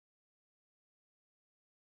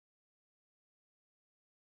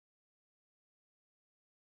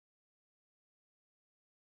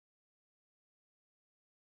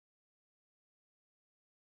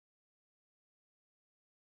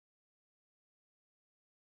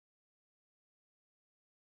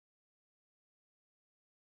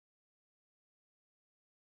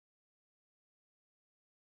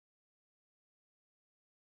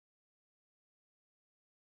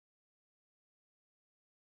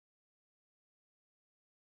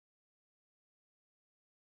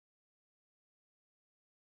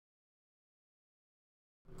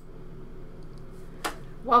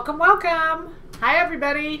Welcome, welcome. Hi,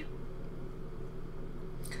 everybody.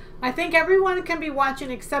 I think everyone can be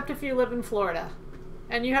watching except if you live in Florida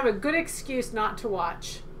and you have a good excuse not to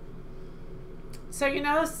watch. So, you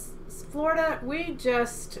know, Florida, we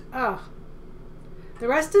just, the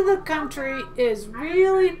rest of the country is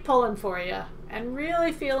really pulling for you and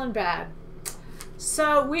really feeling bad.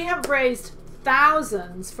 So we have raised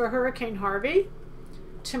thousands for Hurricane Harvey.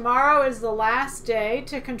 Tomorrow is the last day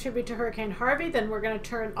to contribute to Hurricane Harvey. Then we're going to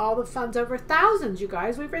turn all the funds over. Thousands, you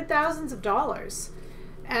guys. We've raised thousands of dollars.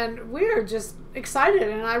 And we're just excited.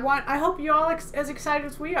 And I hope you're all as excited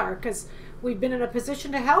as we are, because we've been in a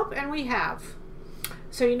position to help, and we have.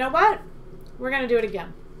 So you know what? We're going to do it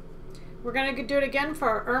again. We're going to do it again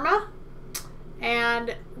for Irma.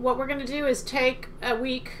 And what we're going to do is take a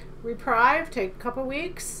week reprieve, take a couple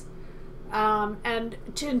weeks. And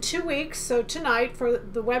in 2 weeks, so tonight for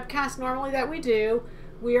the webcast normally that we do,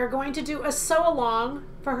 we are going to do a sew-along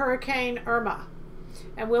for Hurricane Irma.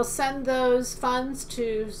 And we'll send those funds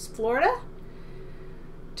to Florida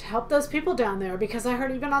to help those people down there, because I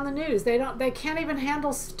heard even on the news, they can't even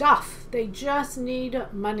handle stuff. They just need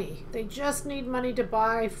money. They just need money to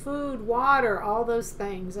buy food, water, all those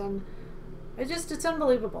things. And it's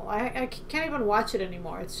unbelievable. I can't even watch it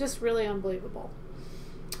anymore. It's just really unbelievable.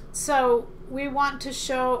 So we want to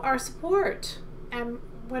show our support, and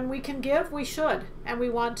when we can give, we should, and we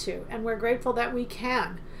want to, and we're grateful that we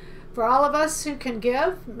can. For all of us who can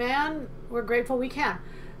give, man, we're grateful we can.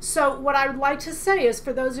 So what I would like to say is,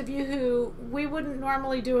 for those of you who we wouldn't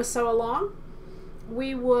normally do a sew along,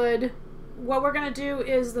 what we're going to do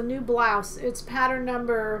is the new blouse. It's pattern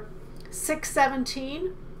number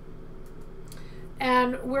 617.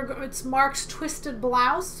 And it's Mark's Twisted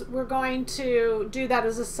Blouse. We're going to do that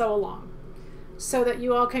as a sew along, so that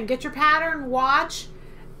you all can get your pattern, watch.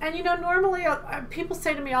 And you know, normally people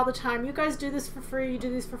say to me all the time, you guys do this for free, you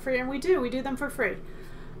do these for free, and we do them for free.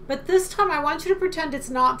 But this time I want you to pretend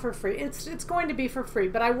it's not for free. It's going to be for free,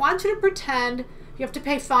 but I want you to pretend you have to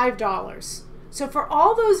pay $5. So for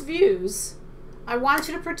all those views, I want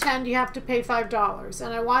you to pretend you have to pay $5.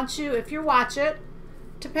 And I want you, if you watch it,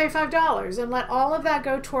 to pay $5 and let all of that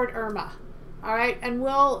go toward Irma. All right, and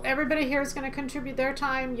everybody here is going to contribute their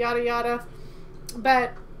time, yada yada,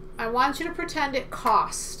 but I want you to pretend it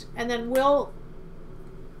cost, and then we'll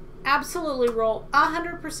absolutely roll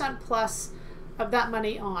 100% plus of that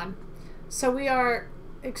money on. So we are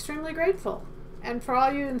extremely grateful, and for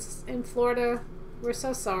all you in Florida, we're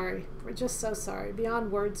so sorry. We're just so sorry,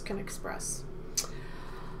 beyond words can express.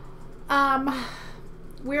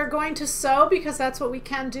 We're going to sew because that's what we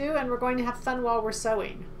can do, and we're going to have fun while we're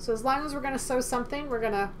sewing. So as long as we're going to sew something, we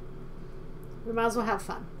might as well have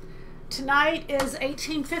fun. Tonight is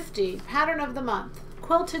 1850, pattern of the month,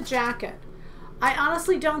 quilted jacket. I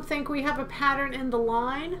honestly don't think we have a pattern in the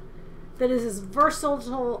line that is as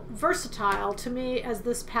versatile to me as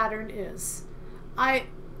this pattern is. I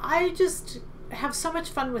just have so much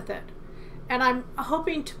fun with it, and I'm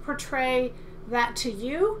hoping to portray that to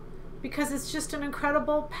you, because it's just an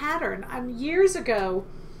incredible pattern. Years ago,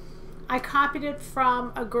 I copied it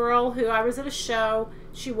from a girl who I was at a show.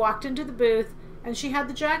 She walked into the booth and she had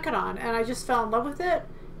the jacket on, and I just fell in love with it,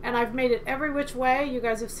 and I've made it every which way. You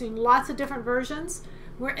guys have seen lots of different versions.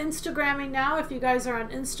 We're Instagramming now, if you guys are on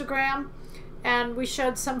Instagram, and we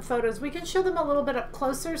showed some photos. We can show them a little bit up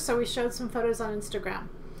closer, so we showed some photos on Instagram.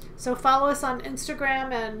 So follow us on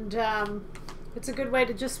Instagram, and it's a good way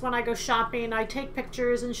to just, when I go shopping, I take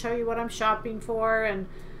pictures and show you what I'm shopping for, and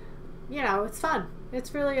you know, it's fun. It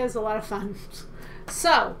really is a lot of fun.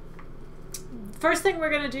 So, first thing we're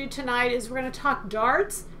going to do tonight is we're going to talk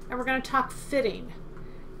darts, and we're going to talk fitting.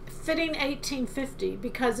 Fitting 1850,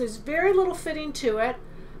 because there's very little fitting to it,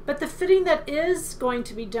 but the fitting that is going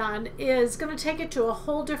to be done is going to take it to a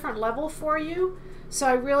whole different level for you. So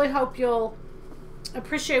I really hope you'll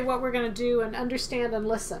appreciate what we're going to do and understand and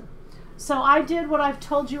listen. So I did what I've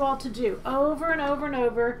told you all to do over and over and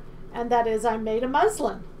over, and that is I made a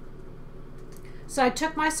muslin. So I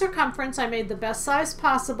took my circumference, I made the best size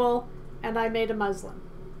possible, and I made a muslin.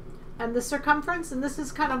 And the circumference, and this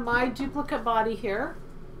is kind of my duplicate body here.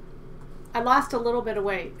 I lost a little bit of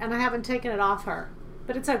weight, and I haven't taken it off her,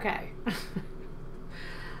 but it's okay.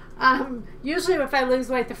 Usually if I lose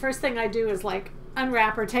weight, the first thing I do is like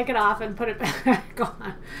unwrap her, take it off, and put it back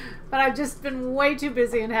on. But I've just been way too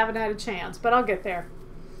busy and haven't had a chance, but I'll get there.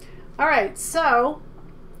 All right, so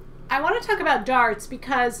I want to talk about darts,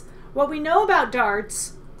 because what we know about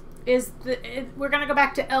darts is we're going to go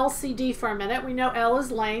back to LCD for a minute. We know L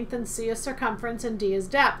is length, and C is circumference, and D is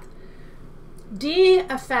depth. D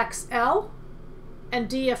affects L, and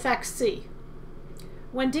D affects C.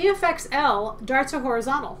 When D affects L, darts are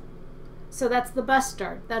horizontal. So that's the bust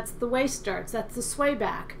dart, that's the waist darts, that's the sway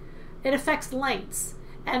back. It affects lengths.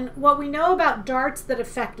 And what we know about darts that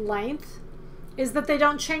affect length is that they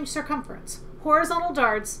don't change circumference. Horizontal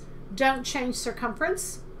darts don't change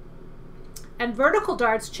circumference, and vertical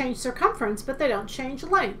darts change circumference, but they don't change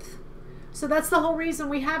length. So that's the whole reason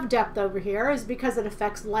we have depth over here, is because it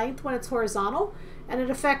affects length when it's horizontal, and it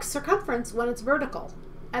affects circumference when it's vertical.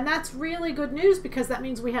 And that's really good news, because that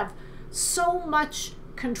means we have so much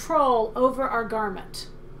control over our garment.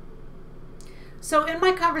 So in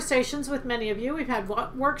my conversations with many of you, we've had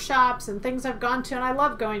workshops and things I've gone to, and I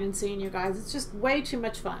love going and seeing you guys. It's just way too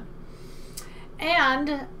much fun.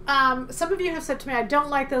 And some of you have said to me, I don't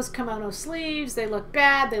like those kimono sleeves. They look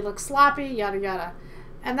bad. They look sloppy, yada, yada.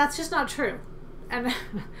 And that's just not true. And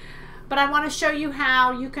but I want to show you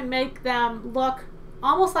how you can make them look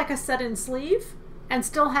almost like a set-in sleeve and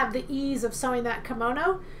still have the ease of sewing that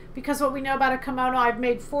kimono. Because what we know about a kimono, I've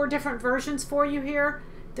made 4 different versions for you here.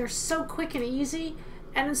 They're so quick and easy.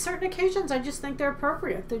 And in certain occasions, I just think they're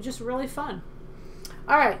appropriate. They're just really fun.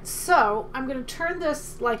 All right, so I'm going to turn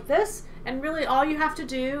this like this. And really all you have to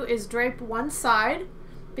do is drape one side,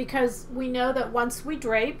 because we know that once we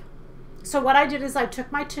drape, so what I did is I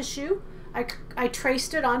took my tissue, I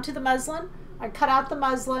traced it onto the muslin, I cut out the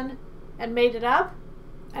muslin and made it up,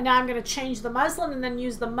 and now I'm going to change the muslin and then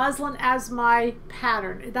use the muslin as my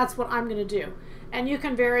pattern. That's what I'm going to do. And you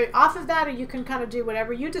can vary off of that, or you can kind of do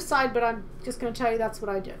whatever you decide, but I'm just going to tell you that's what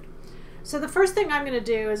I did. So the first thing I'm going to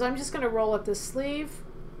do is I'm just going to roll up this sleeve,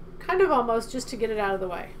 kind of almost just to get it out of the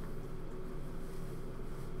way.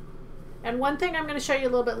 And one thing I'm going to show you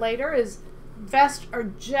a little bit later is vests are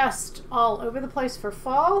just all over the place for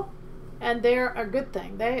fall, and they're a good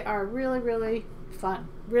thing. They are really, really fun.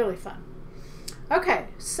 Really fun. Okay,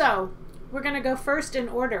 so we're going to go first in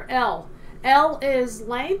order. L. L is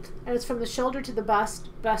length, and it's from the shoulder to the bust,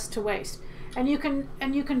 bust to waist. And you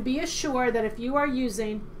can be assured that if you are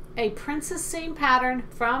using a princess seam pattern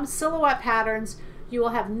from Silhouette Patterns, you will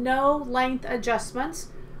have no length adjustments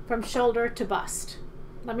from shoulder to bust.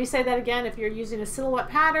 Let me say that again. If you're using a Silhouette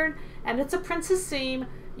pattern and it's a princess seam,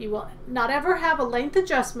 you will not ever have a length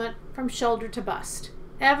adjustment from shoulder to bust.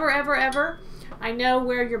 Ever, ever, ever. I know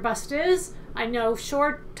where your bust is. I know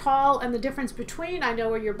short, tall, and the difference between. I know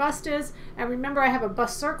where your bust is. And remember, I have a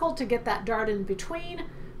bust circle to get that dart in between.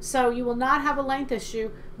 So you will not have a length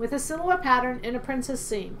issue with a Silhouette pattern in a princess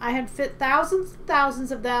seam. I had fit thousands and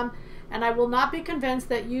thousands of them, and I will not be convinced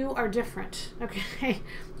that you are different, okay?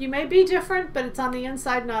 You may be different, but it's on the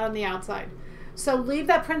inside, not on the outside. So leave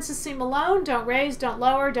that princess seam alone. Don't raise, don't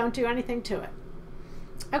lower, don't do anything to it.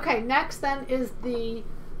 Okay, next then is the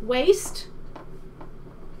waist.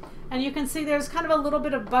 And you can see there's kind of a little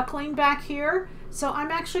bit of buckling back here. So I'm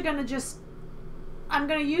actually going to I'm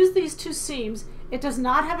going to use these 2 seams. It does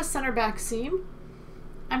not have a center back seam.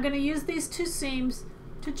 I'm going to use these 2 seams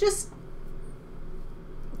to just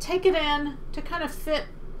take it in to kind of fit,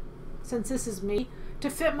 since this is me, to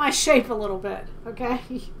fit my shape a little bit, okay?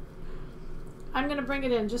 I'm going to bring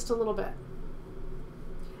it in just a little bit.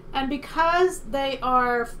 And because they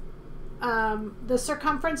are, the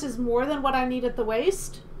circumference is more than what I need at the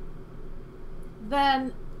waist,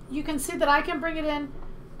 then you can see that I can bring it in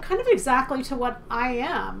kind of exactly to what I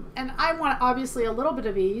am. And I want obviously a little bit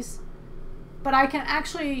of ease, but I can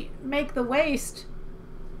actually make the waist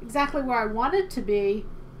exactly where I want it to be,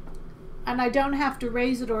 and I don't have to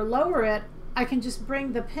raise it or lower it. I can just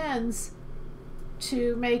bring the pins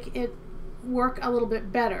to make it work a little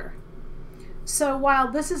bit better. So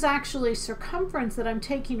while this is actually circumference that I'm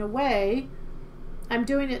taking away, I'm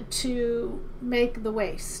doing it to make the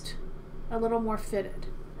waist a little more fitted.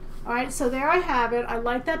 All right, so there I have it. I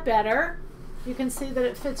like that better. You can see that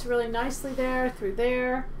it fits really nicely there, through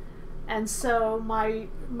there. And so my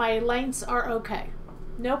lengths are okay.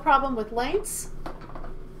 No problem with lengths.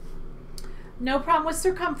 No problem with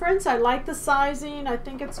circumference. I like the sizing. I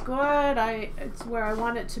think it's good. It's where I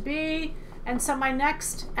want it to be. And so my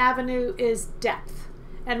next avenue is depth.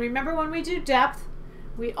 And remember, when we do depth,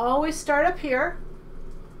 we always start up here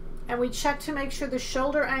and we check to make sure the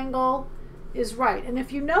shoulder angle is right. And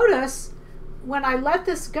if you notice, when I let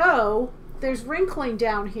this go, there's wrinkling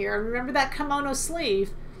down here. And remember that kimono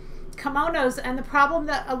sleeve? Kimonos, and the problem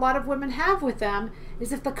that a lot of women have with them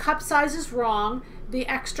is if the cup size is wrong, the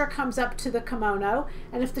extra comes up to the kimono,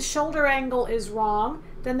 and if the shoulder angle is wrong,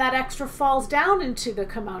 then that extra falls down into the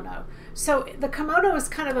kimono. So the kimono is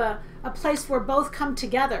kind of a place where both come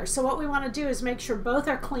together. So what we want to do is make sure both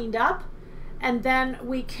are cleaned up, and then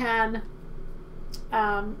we can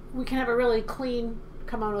have a really clean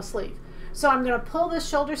kimono sleeve. So I'm going to pull this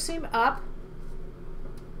shoulder seam up,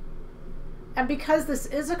 And because this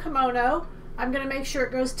is a kimono, I'm going to make sure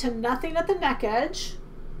it goes to nothing at the neck edge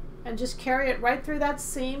and just carry it right through that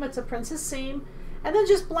seam. It's a princess seam. And then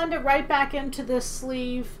just blend it right back into this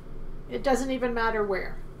sleeve. It doesn't even matter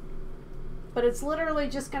where. But it's literally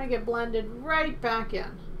just going to get blended right back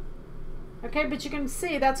in. Okay, but you can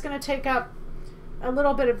see that's going to take up a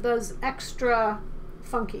little bit of those extra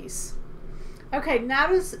funkies. Okay,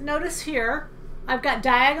 notice here, I've got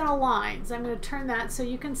diagonal lines. I'm going to turn that so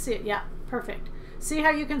you can see it. Yeah, perfect. See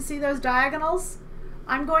how you can see those diagonals?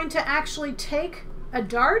 I'm going to actually take a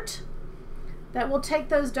dart that will take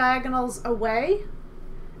those diagonals away,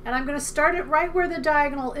 and I'm going to start it right where the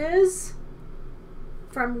diagonal is,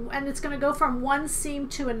 and it's going to go from one seam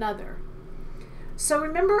to another. So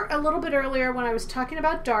remember a little bit earlier when I was talking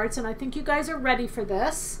about darts, and I think you guys are ready for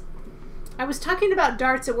this, I was talking about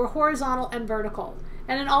darts that were horizontal and vertical.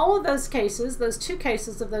 And in all of those cases, those two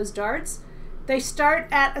cases of those darts, they start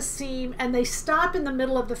at a seam and they stop in the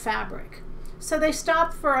middle of the fabric. So they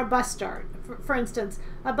stop for a bust dart. For instance,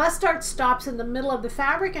 a bust dart stops in the middle of the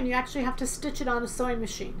fabric and you actually have to stitch it on a sewing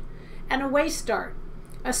machine. And a waist dart,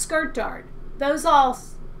 a skirt dart, those all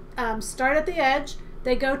start at the edge,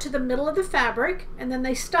 they go to the middle of the fabric, and then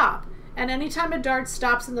they stop. And anytime a dart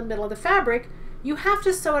stops in the middle of the fabric, you have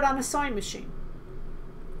to sew it on a sewing machine.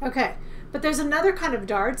 Okay, but there's another kind of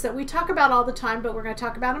darts that we talk about all the time, but we're going to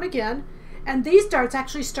talk about them again. And these darts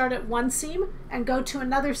actually start at one seam and go to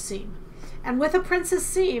another seam. And with a princess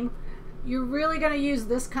seam, you're really going to use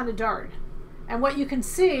this kind of dart. And what you can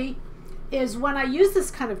see is when I use this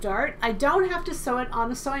kind of dart, I don't have to sew it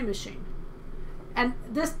on a sewing machine. And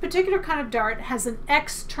this particular kind of dart has an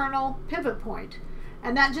external pivot point.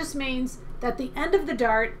 And that just means that the end of the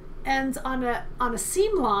dart ends on a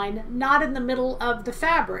seam line, not in the middle of the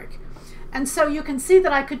fabric. And so you can see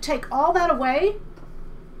that I could take all that away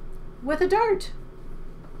with a dart.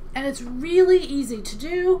 And it's really easy to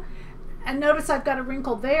do. And notice I've got a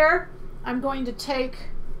wrinkle there. I'm going to take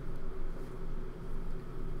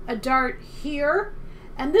a dart here.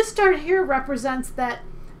 And this dart here represents that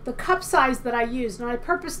the cup size that I used. And I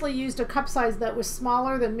purposely used a cup size that was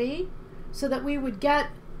smaller than me so that we would get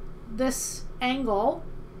this angle.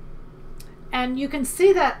 And you can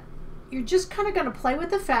see that you're just kind of going to play with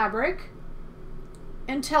the fabric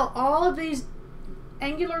until all of these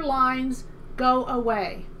angular lines go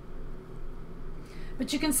away.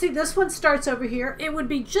 But you can see this one starts over here. It would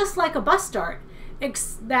be just like a bust dart.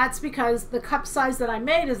 That's because the cup size that I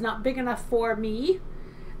made is not big enough for me.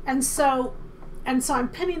 And so I'm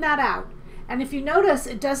pinning that out. And if you notice,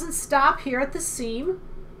 it doesn't stop here at the seam.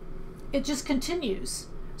 It just continues.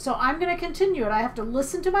 So I'm going to continue it. I have to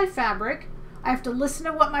listen to my fabric. I have to listen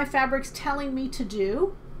to what my fabric's telling me to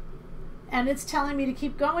do. And it's telling me to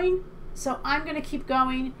keep going. So I'm going to keep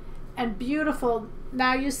going. And beautiful.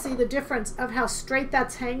 Now you see the difference of how straight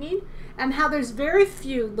that's hanging and how there's very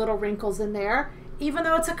few little wrinkles in there. Even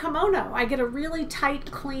though it's a kimono, I get a really tight,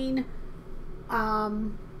 clean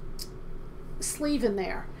sleeve in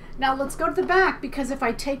there. Now let's go to the back, because if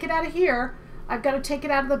I take it out of here, I've got to take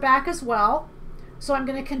it out of the back as well. So I'm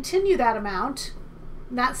going to continue that amount,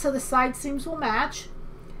 that's so the side seams will match.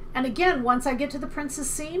 And again, once I get to the princess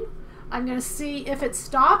seam, I'm going to see if it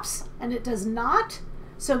stops, and it does not.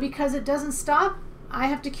 So because it doesn't stop, I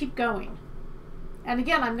have to keep going. And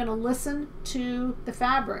again, I'm going to listen to the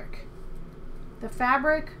fabric. The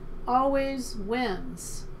fabric always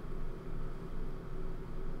wins.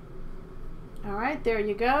 All right, there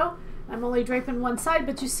you go. I'm only draping one side,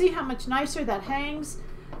 but you see how much nicer that hangs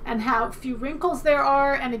and how few wrinkles there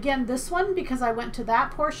are. And again, this one, because I went to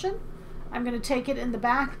that portion, I'm going to take it in the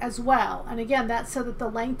back as well. And again, that's so that the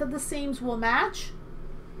length of the seams will match.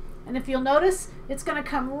 And if you'll notice, it's going to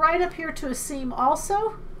come right up here to a seam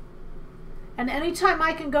also. And anytime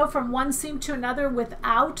I can go from one seam to another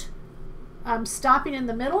without stopping in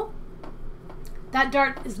the middle, that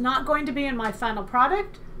dart is not going to be in my final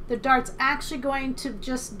product. The dart's actually going to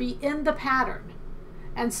just be in the pattern.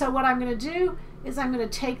 And so what I'm going to do is I'm going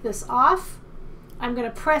to take this off. I'm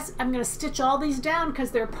going to stitch all these down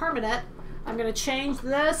because they're permanent. I'm going to change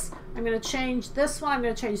this. I'm going to change this one. I'm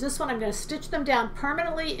going to change this one. I'm going to stitch them down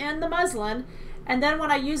permanently in the muslin. And then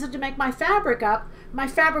when I use it to make my fabric up, my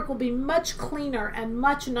fabric will be much cleaner and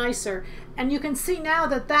much nicer. And you can see now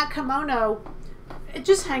that that kimono, it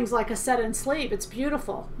just hangs like a set-in sleeve. It's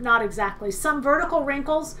beautiful. Not exactly. Some vertical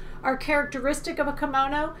wrinkles are characteristic of a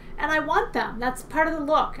kimono, and I want them. That's part of the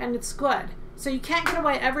look, and it's good. So you can't get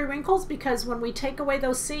away every wrinkles, because when we take away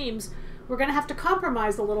those seams, we're going to have to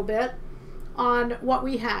compromise a little bit on what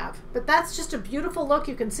we have. But that's just a beautiful look.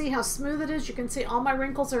 You can see how smooth it is. You can see all my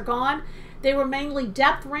wrinkles are gone. They were mainly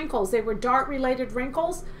depth wrinkles. They were dart related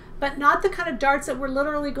wrinkles, but not the kind of darts that we're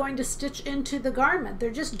literally going to stitch into the garment.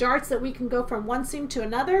 They're just darts that we can go from one seam to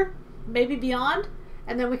another, maybe beyond,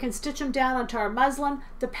 and then we can stitch them down onto our muslin.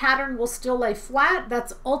 The pattern will still lay flat.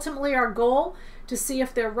 That's ultimately our goal, to see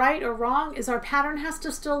if they're right or wrong, is our pattern has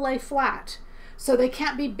to still lay flat. So they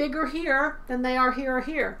can't be bigger here than they are here or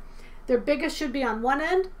here. Their biggest should be on one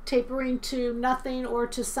end, tapering to nothing or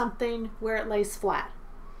to something where it lays flat.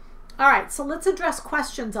 All right, so let's address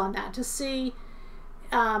questions on that to see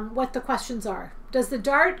what the questions are. Does the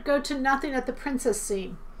dart go to nothing at the princess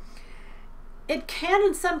seam? It can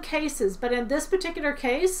in some cases, but in this particular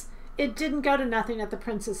case, it didn't go to nothing at the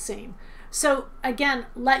princess seam. So again,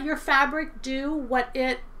 let your fabric do what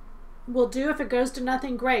it will do. If it goes to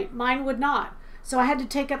nothing, great. Mine would not. So I had to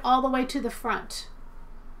take it all the way to the front.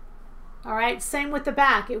 All right, same with the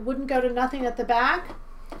back. It wouldn't go to nothing at the back.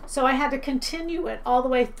 So I had to continue it all the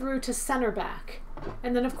way through to center back.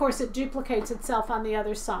 And then of course it duplicates itself on the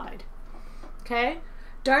other side. Okay,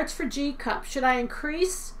 darts for G cup. Should I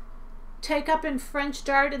increase take up in French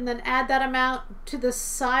dart and then add that amount to the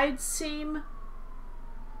side seam?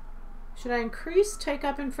 Should I increase take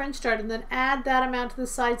up in French dart and then add that amount to the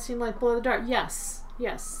side seam like below the dart? Yes,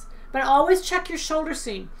 yes. But always check your shoulder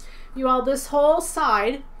seam. You all, this whole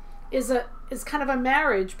side is kind of a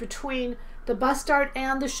marriage between the bust dart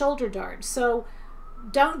and the shoulder dart. So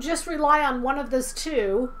don't just rely on one of those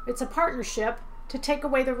two. It's a partnership. To take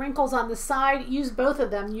away the wrinkles on the side, use both of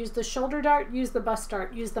them. Use the shoulder dart, use the bust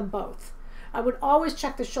dart, use them both. I would always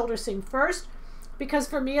check the shoulder seam first, because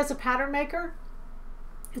for me as a pattern maker,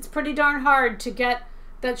 it's pretty darn hard to get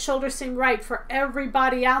that shoulder seam right for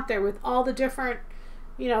everybody out there with all the different,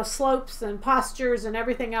 you know, slopes and postures and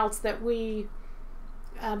everything else that we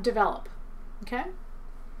develop. Okay?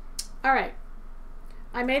 All right.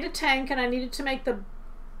 I made a tank and I needed to make the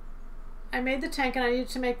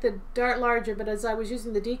dart larger, but as I was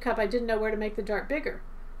using the D cup, I didn't know where to make the dart bigger.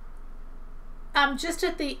 Just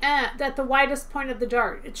at the end, at the widest point of the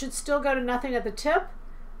dart. It should still go to nothing at the tip.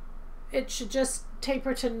 It should just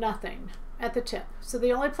taper to nothing at the tip. So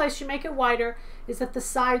the only place you make it wider is at the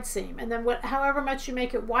side seam. And then however much you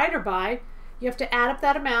make it wider by, you have to add up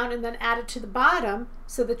that amount and then add it to the bottom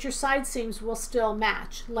so that your side seams will still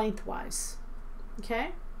match lengthwise.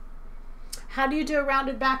 Okay? How do you do a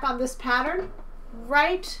rounded back on this pattern?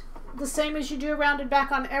 Right the same as you do a rounded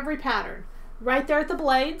back on every pattern. Right there at the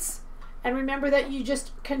blades. And remember that you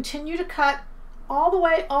just continue to cut all the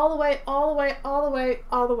way, all the way, all the way, all the way,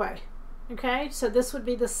 all the way. Okay? So this would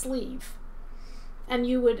be the sleeve. And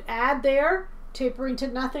you would add there, tapering to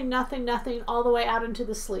nothing, nothing, nothing, all the way out into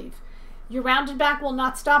the sleeve. Your rounded back will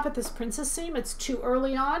not stop at this princess seam. It's too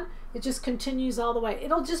early on. It just continues all the way.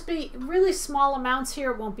 It'll just be really small amounts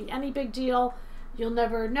here. It won't be any big deal. You'll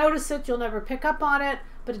never notice it. You'll never pick up on it.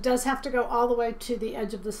 But it does have to go all the way to the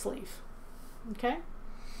edge of the sleeve. Okay?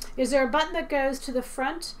 Is there a button that goes to the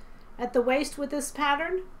front at the waist with this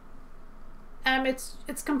pattern?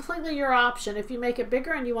 It's completely your option. If you make it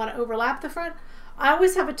bigger and you want to overlap the front, I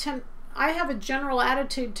always have a general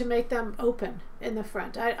attitude to make them open in the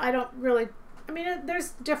front. I don't really, I mean,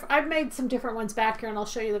 I've made some different ones back here and I'll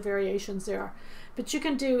show you the variations there are. But you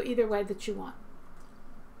can do either way that you want.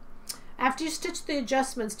 After you stitch the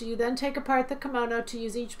adjustments, do you then take apart the kimono to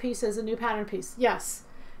use each piece as a new pattern piece? Yes,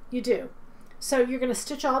 you do. So you're going to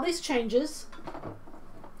stitch all these changes.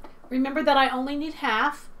 Remember that I only need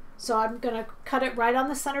half, so I'm going to cut it right on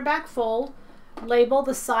the center back fold, label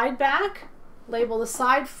the side back, label the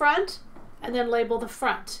side front, and then label the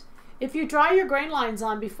front. If you draw your grain lines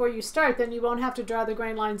on before you start, then you won't have to draw the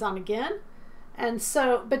grain lines on again. And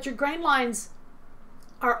so, but your grain lines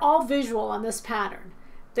are all visual on this pattern.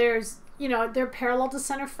 There's, you know, they're parallel to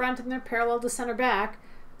center front and they're parallel to center back,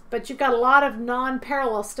 but you've got a lot of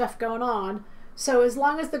non-parallel stuff going on. So as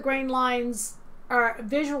long as the grain lines are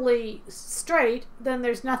visually straight, then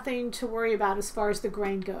there's nothing to worry about as far as the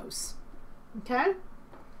grain goes. Okay?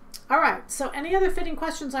 All right, so any other fitting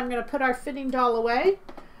questions? I'm going to put our fitting doll away.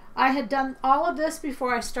 I had done all of this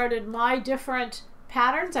before I started my different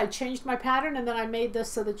patterns. I changed my pattern and then I made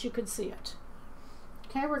this so that you could see it.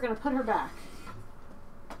 Okay, we're going to put her back.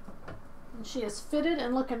 And she is fitted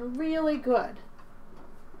and looking really good.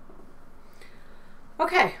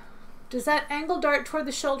 Okay, does that angle dart toward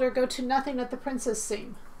the shoulder go to nothing at the princess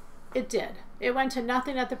seam? It did. It went to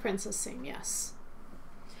nothing at the princess seam, yes.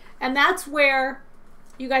 And that's where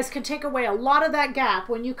you guys can take away a lot of that gap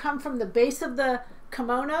when you come from the base of the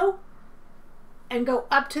kimono and go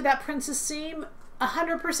up to that princess seam.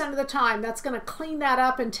 100% of the time, that's going to clean that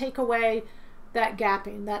up and take away that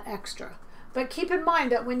gapping, that extra. But keep in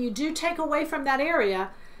mind that when you do take away from that area,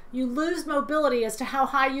 you lose mobility as to how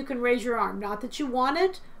high you can raise your arm. Not that you want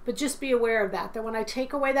it, but just be aware of that when I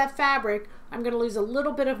take away that fabric, I'm going to lose a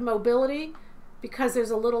little bit of mobility because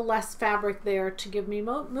there's a little less fabric there to give me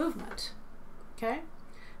movement. Okay?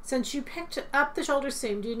 Since you picked up the shoulder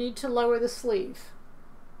seam, do you need to lower the sleeve?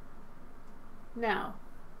 No.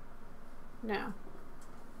 No.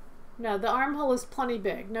 No, the armhole is plenty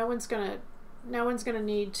big. No one's gonna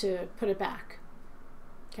need to put it back.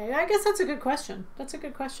 Okay, I guess that's a good question. That's a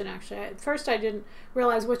good question, actually. At first I didn't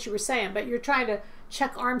realize what you were saying, but you're trying to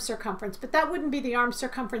check arm circumference. But that wouldn't be the arm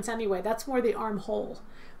circumference anyway. That's more the armhole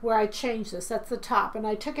where I changed this. That's the top. And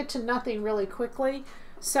I took it to nothing really quickly,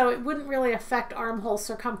 so it wouldn't really affect armhole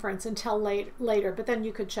circumference until later, but then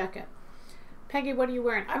you could check it. Peggy, what are you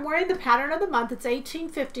wearing? I'm wearing the pattern of the month. It's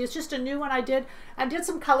 1850. It's just a new one I did. I did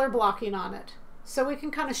some color blocking on it, so we can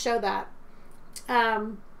kind of show that.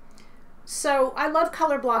 So I love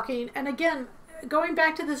color blocking. And again, going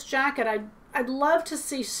back to this jacket, I'd love to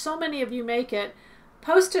see so many of you make it.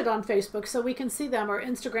 Post it on Facebook so we can see them, or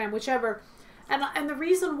Instagram, whichever. And the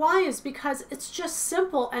reason why is because it's just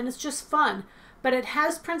simple and it's just fun. But it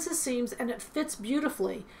has princess seams and it fits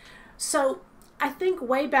beautifully. So I think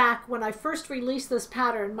way back when I first released this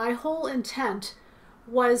pattern, my whole intent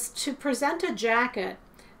was to present a jacket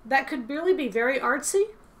that could really be very artsy,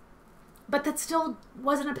 but that still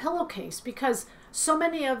wasn't a pillowcase, because so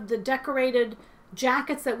many of the decorated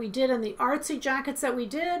jackets that we did and the artsy jackets that we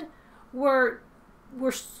did were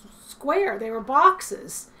square. They were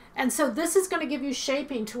boxes. And so this is going to give you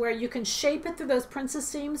shaping to where you can shape it through those princess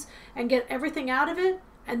seams and get everything out of it,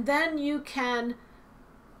 and then you can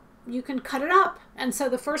cut it up. And so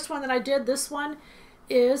the first one that I did, this one,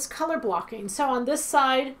 is color blocking. So on this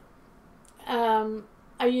side,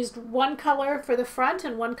 I used one color for the front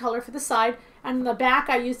and one color for the side, and in the back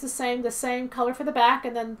I used the same color for the back,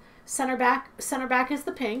 and then center back is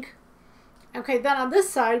the pink. Okay, then on this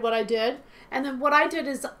side what I did, and then what I did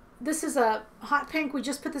is, this is a hot pink, we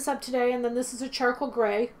just put this up today, and then this is a charcoal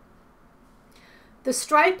gray. The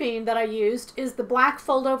striping that I used is the black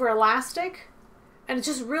fold over elastic, and it's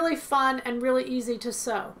just really fun and really easy to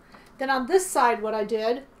sew. Then on this side what I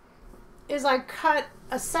did is I cut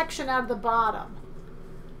a section out of the bottom.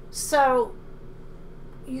 So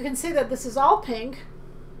you can see that this is all pink,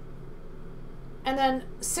 and then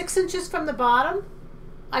 6 inches from the bottom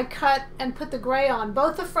I cut and put the gray on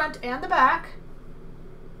both the front and the back,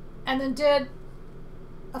 and then did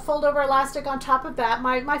a fold over elastic on top of that.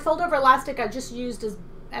 My fold over elastic I just used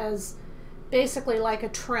as basically like a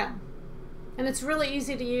trim, and it's really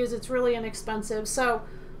easy to use, it's really inexpensive, so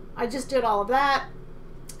I just did all of that.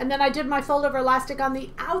 And then I did my fold over elastic on the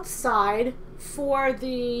outside for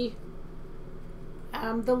the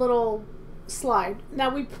little slide. Now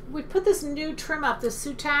we put this new trim up, this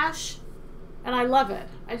soutache, and I love it.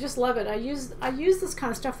 I just love it. I use this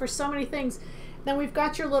kind of stuff for so many things. Then we've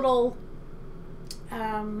got your little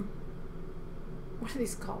what are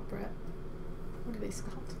these called, Brett? What are these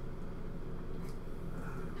called?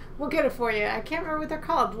 We'll get it for you. I can't remember what they're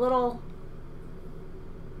called. Little,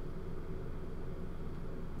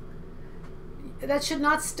 that should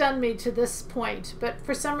not stun me to this point, but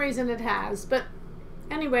for some reason it has. But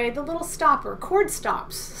anyway, the little stopper, cord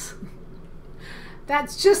stops.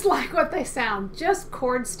 That's just like what they sound, just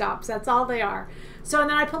cord stops. That's all they are. So,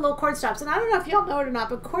 and then I put little cord stops, and I don't know if y'all know it or not,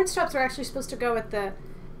 but cord stops are actually supposed to go at the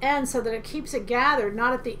end so that it keeps it gathered,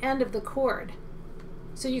 not at the end of the cord.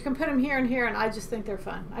 So you can put them here and here, and I just think they're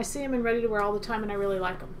fun. I see them in ready to wear all the time, and I really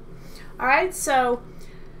like them. All right, so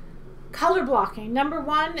color blocking. Number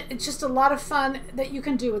one, it's just a lot of fun that you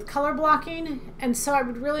can do with color blocking, and so I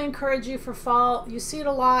would really encourage you for fall. You see it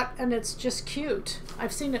a lot, and it's just cute.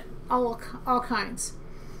 I've seen it all kinds.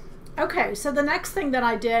 Okay, so the next thing that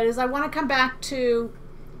I did is I want to come back to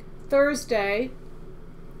Thursday.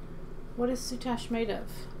 What is soutache made of?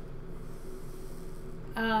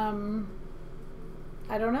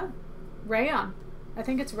 I don't know. Rayon. I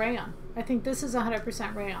think it's rayon. I think this is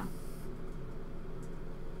 100% rayon.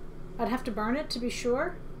 I'd have to burn it to be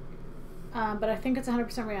sure, but I think it's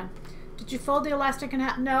 100% rayon. Did you fold the elastic in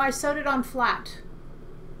half? No, I sewed it on flat.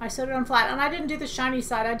 I sewed it on flat, and I didn't do the shiny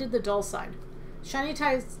side. I did the dull side. Shiny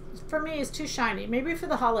ties for me is too shiny, maybe for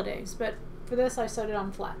the holidays, but for this I sewed it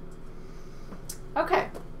on flat. Okay,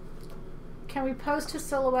 can we post to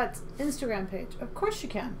Silhouette's Instagram page? Of course you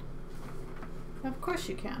can. Of course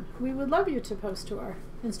you can. We would love you to post to our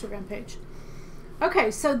Instagram page. Okay,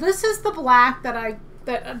 so this is the black that I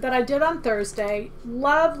did on Thursday.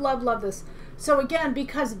 Love, love, love this. So again,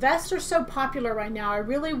 because vests are so popular right now, I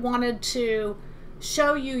really wanted to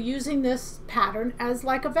show you using this pattern as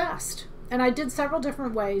like a vest. And I did several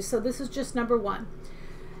different ways, so this is just number one.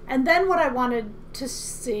 And then what I wanted to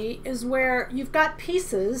see is where you've got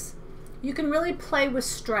pieces, you can really play with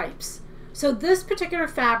stripes. So this particular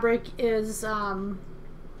fabric is,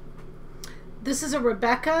 this is a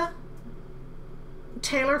Rebecca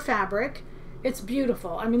Taylor fabric. It's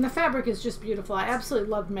beautiful. I mean, the fabric is just beautiful. I absolutely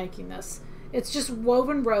love making this. It's just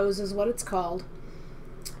woven rose is what it's called.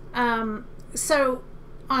 So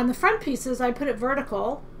on the front pieces, I put it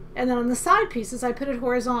vertical, and then on the side pieces, I put it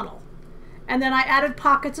horizontal. And then I added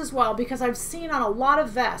pockets as well, because I've seen on a lot of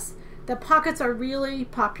vests that pockets are really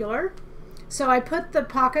popular. So I put the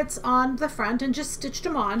pockets on the front and just stitched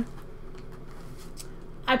them on.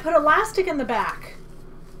 I put elastic in the back.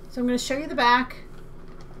 So I'm going to show you the back.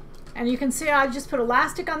 And you can see I just put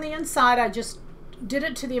elastic on the inside. I just did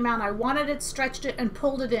it to the amount I wanted it, stretched it, and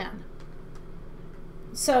pulled it in.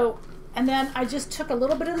 So, and then I just took a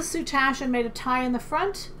little bit of the soutache and made a tie in the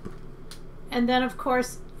front. And then, of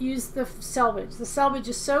course, used the selvage. The selvage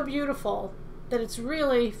is so beautiful that it's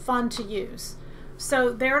really fun to use.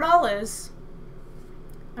 So there it all is.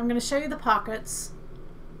 I'm going to show you the pockets.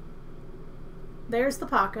 There's the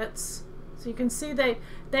pockets. So you can see they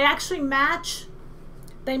actually match.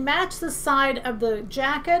 They match the side of the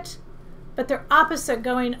jacket, but they're opposite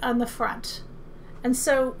going on the front. And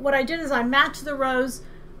so what I did is I matched the rows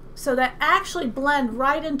so that actually blend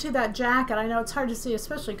right into that jacket. I know it's hard to see,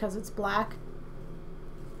 especially because it's black.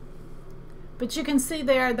 But you can see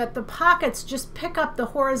there that the pockets just pick up the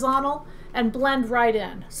horizontal and blend right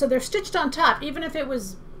in. So they're stitched on top. Even if it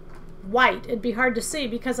was white, it'd be hard to see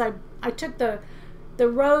because I took the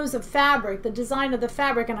rows of fabric, the design of the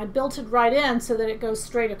fabric, and I built it right in so that it goes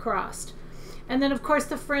straight across. And then of course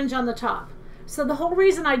the fringe on the top. So the whole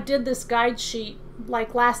reason I did this guide sheet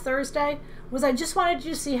like last Thursday was I just wanted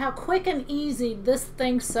you to see how quick and easy this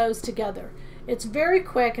thing sews together. It's very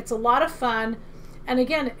quick, it's a lot of fun, and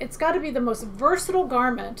again, it's got to be the most versatile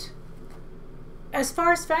garment as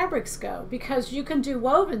far as fabrics go, because you can do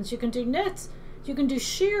wovens, you can do knits, you can do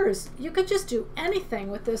shears, you could just do anything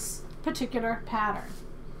with this particular pattern.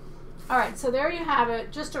 All right, so there you have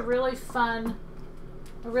it. Just a really fun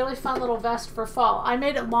little vest for fall. I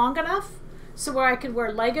made it long enough so where I could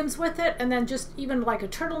wear leggings with it, and then just even like a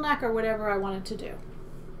turtleneck or whatever I wanted to do.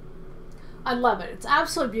 I love it. It's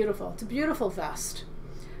absolutely beautiful. It's a beautiful vest.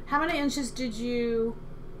 How many inches did you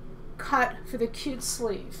cut for the cute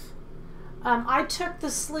sleeve? I took the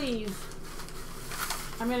sleeve.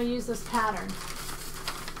 I'm going to use this pattern.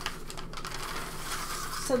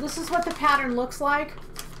 So this is what the pattern looks like.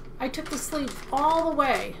 I took the sleeve all the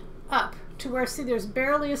way up to where, see, there's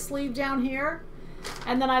barely a sleeve down here.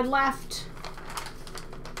 And then I left,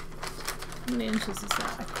 how many inches is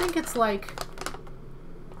that? I think it's like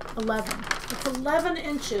 11. It's 11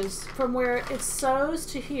 inches from where it sews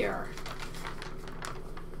to here.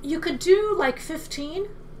 You could do like 15.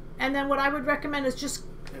 And then what I would recommend is just,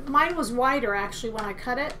 mine was wider actually when I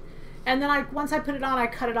cut it. And then once I put it on, I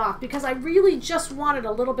cut it off because I really just wanted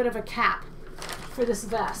a little bit of a cap for this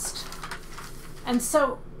vest. And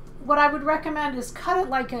so what I would recommend is cut it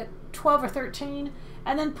like at 12 or 13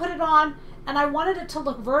 and then put it on, and I wanted it to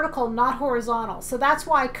look vertical, not horizontal. So that's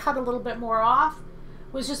why I cut a little bit more off,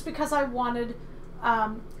 was just because I wanted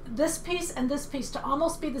this piece and this piece to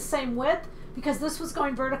almost be the same width, because this was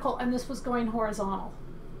going vertical and this was going horizontal.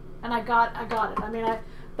 And I got it. I mean,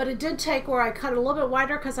 but it did take where I cut it a little bit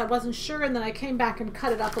wider because I wasn't sure, and then I came back and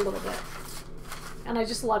cut it up a little bit. And I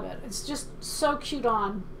just love it. It's just so cute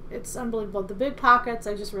on. It's unbelievable. The big pockets,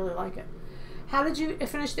 I just really like it. How did you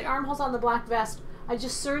finish the armholes on the black vest? I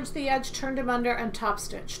just serged the edge, turned them under, and top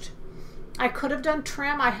stitched. I could have done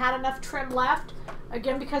trim. I had enough trim left,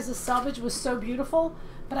 again, because the selvage was so beautiful,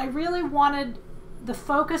 but I really wanted the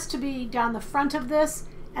focus to be down the front of this,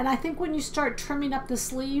 and I think when you start trimming up the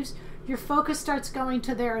sleeves, your focus starts going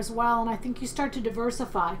to there as well, and I think you start to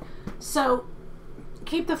diversify. So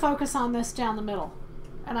keep the focus on this down the middle.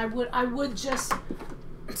 And I would just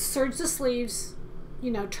serge the sleeves, you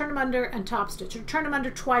know, turn them under and top stitch, or turn them under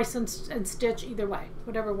twice and stitch, either way,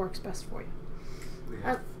 whatever works best for you.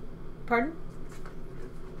 Pardon?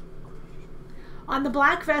 On the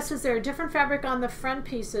black vest, is there a different fabric on the front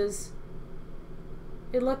pieces?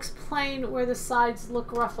 It looks plain where the sides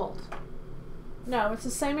look ruffled. No, it's the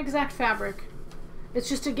same exact fabric. It's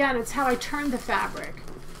just, again, it's how I turned the fabric.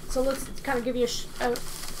 So let's kind of give you a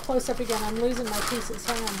close-up again. I'm losing my pieces.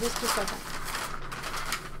 Hang on just a second.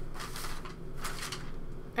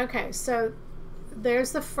 Okay, so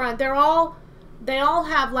there's the front. They all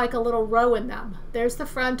have like a little row in them. There's the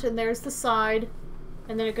front and there's the side,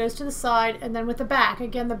 and then it goes to the side, and then with the back.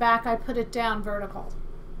 Again, the back, I put it down vertical.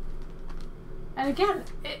 And again,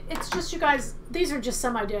 it's just, you guys, these are just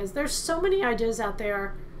some ideas. There's so many ideas out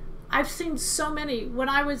there I've seen so many. When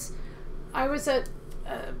I was at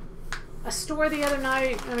a store the other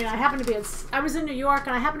night. I mean, I was in New York,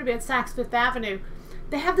 and I happened to be at Saks Fifth Avenue.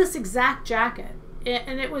 They have this exact jacket,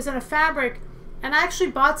 and it was in a fabric, and I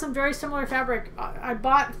actually bought some very similar fabric. I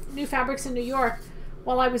bought new fabrics in New York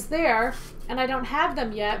while I was there, and I don't have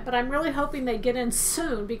them yet, but I'm really hoping they get in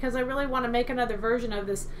soon, because I really want to make another version of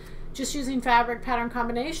this, just using fabric pattern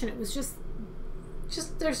combination. It was just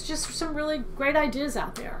there's just some really great ideas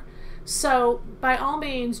out there. So by all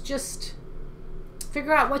means, just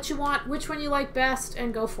figure out what you want, which one you like best,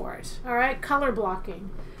 and go for it. All right, color blocking.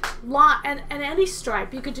 And any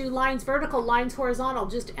stripe. You could do lines vertical, lines horizontal,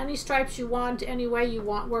 just any stripes you want, any way you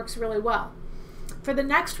want, works really well. For the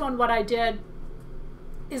next one, what I did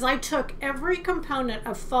is I took every component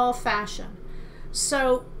of fall fashion.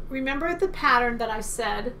 So remember the pattern that I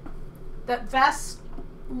said that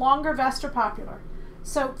longer vests are popular.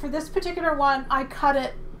 So for this particular one, I cut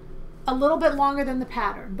it a little bit longer than the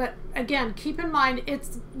pattern. But again, keep in mind,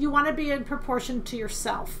 you want to be in proportion to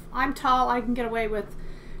yourself. I'm tall, I can get away with,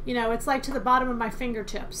 it's like to the bottom of my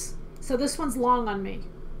fingertips. So this one's long on me.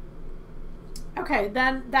 Okay,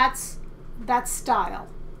 then that's style.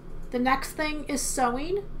 The next thing is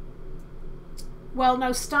sewing. Well,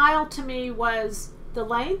 no, style to me was the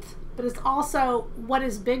length, but it's also what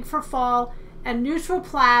is big for fall, and neutral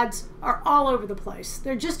plaids are all over the place.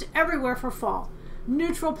 They're just everywhere for fall.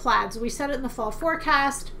 Neutral plaids, we said it in the fall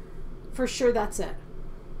forecast, for sure that's it.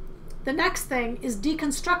 The next thing is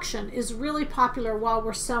deconstruction is really popular while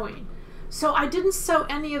we're sewing. So I didn't sew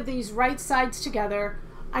any of these right sides together.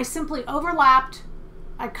 I simply overlapped.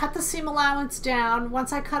 I cut the seam allowance down.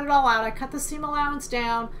 Once I cut it all out, I cut the seam allowance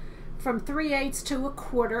down from 3/8 to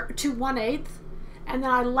 1/4 to 1/8, and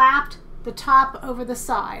then I lapped the top over the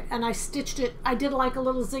side, and I stitched it. I did like a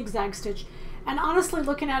little zigzag stitch. And honestly,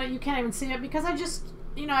 looking at it, you can't even see it, because I just,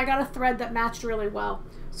 I got a thread that matched really well.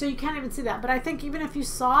 So you can't even see that. But I think even if you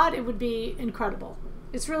saw it, it would be incredible.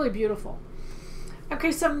 It's really beautiful.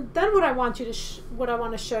 Okay, so then what I want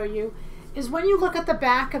to show you is when you look at the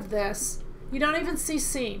back of this, you don't even see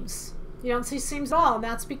seams. You don't see seams at all, and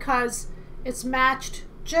that's because it's matched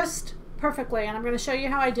just perfectly. And I'm going to show you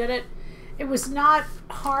how I did it. It was not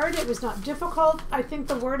hard. It was not difficult. I think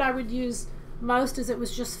the word I would use most is it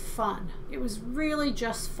was just fun. It was really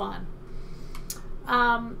just fun.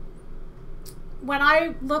 When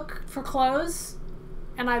I look for clothes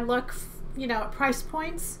and I look, at price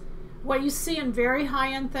points, what you see in very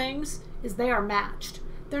high-end things is they are matched.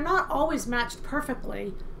 They're not always matched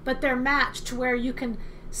perfectly, but they're matched to where you can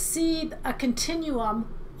see a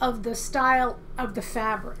continuum of the style of the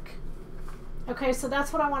fabric. Okay, so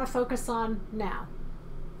that's what I want to focus on now.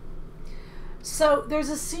 So there's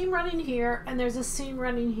a seam running here, and there's a seam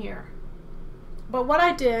running here. But what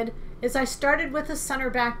I did is I started with a center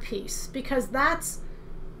back piece, because that's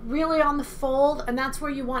really on the fold, and that's where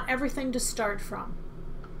you want everything to start from.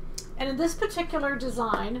 And in this particular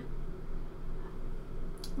design,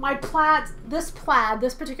 my plaid, this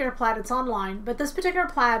particular plaid, it's online, but this particular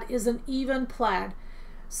plaid is an even plaid.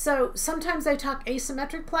 So sometimes they talk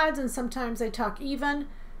asymmetric plaids, and sometimes they talk even,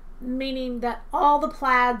 meaning that all the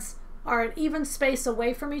plaids are an even space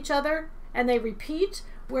away from each other, and they repeat,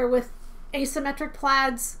 where with asymmetric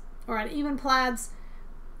plaids or uneven plaids,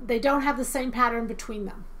 they don't have the same pattern between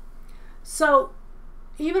them. So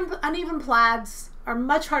uneven plaids are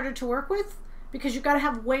much harder to work with, because you've got to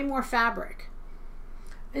have way more fabric.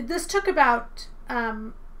 This took about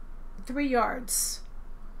 3 yards.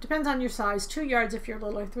 Depends on your size. 2 yards if you're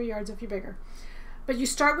little, or 3 yards if you're bigger. But you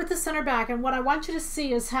start with the center back, and what I want you to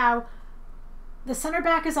see is how the center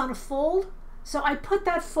back is on a fold. So I put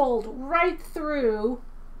that fold right through.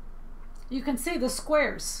 You can see the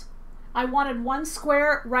squares. I wanted one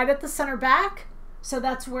square right at the center back, so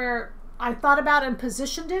that's where I thought about and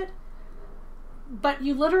positioned it. But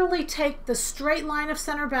you literally take the straight line of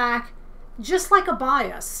center back, just like a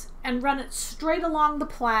bias, and run it straight along the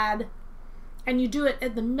plaid, and you do it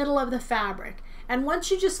in the middle of the fabric. And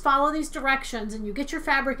once you just follow these directions and you get your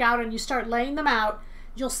fabric out and you start laying them out,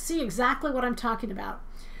 you'll see exactly what I'm talking about.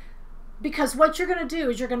 Because what you're going to do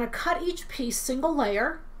is you're going to cut each piece single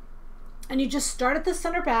layer, and you just start at the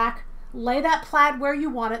center back, lay that plaid where you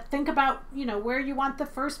want it, think about, where you want the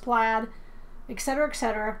first plaid,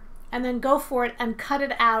 etc., and then go for it and cut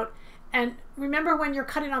it out. And remember, when you're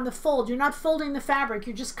cutting on the fold, you're not folding the fabric,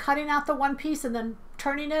 you're just cutting out the one piece and then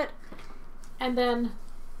turning it and then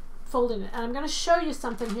folding it. And I'm going to show you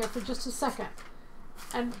something here for just a second.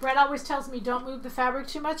 And Brett always tells me don't move the fabric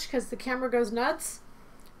too much because the camera goes nuts,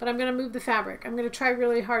 but I'm going to move the fabric. I'm going to try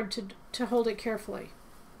really hard to hold it carefully.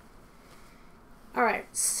 All right,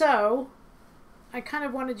 so I kind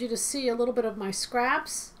of wanted you to see a little bit of my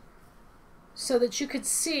scraps so that you could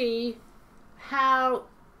see how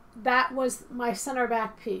that was my center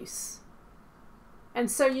back piece.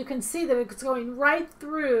 And so you can see that it's going right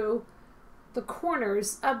through the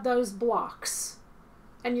corners of those blocks.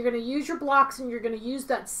 And you're going to use your blocks and you're going to use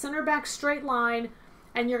that center back straight line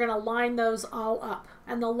and you're going to line those all up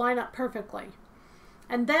and they'll line up perfectly.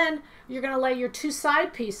 And then you're going to lay your two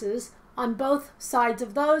side pieces on both sides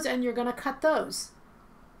of those and you're going to cut those.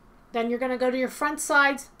 Then you're going to go to your front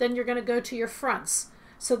sides, then you're going to go to your fronts.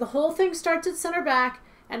 So the whole thing starts at center back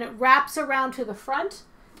and it wraps around to the front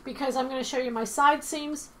because I'm going to show you my side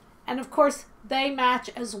seams and of course they match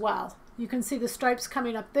as well. You can see the stripes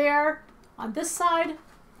coming up there on this side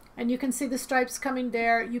and you can see the stripes coming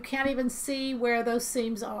there. You can't even see where those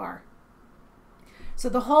seams are. So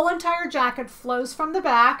the whole entire jacket flows from the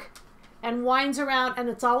back and winds around and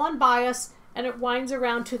it's all on bias and it winds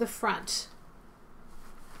around to the front.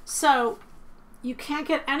 So you can't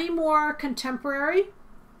get any more contemporary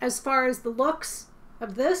as far as the looks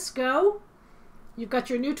of this go. You've got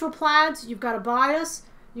your neutral plaids, you've got a bias,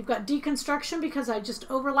 you've got deconstruction because I just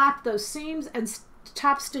overlapped those seams and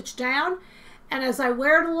top stitch down. And as I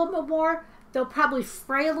wear it a little bit more, they'll probably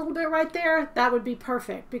fray a little bit right there. That would be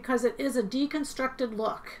perfect because it is a deconstructed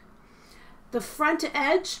look. The front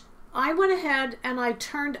edge, I went ahead and I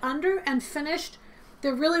turned under and finished.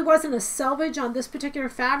 There really wasn't a selvage on this particular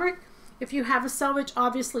fabric. If you have a selvage,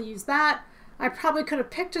 obviously use that. I probably could have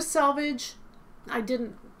picked a selvage. I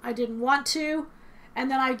didn't want to. And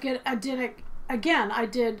then I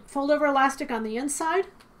did fold over elastic on the inside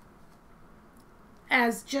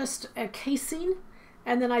as just a casing.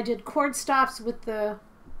 And then I did cord stops with the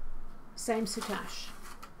same soutache.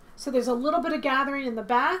 So there's a little bit of gathering in the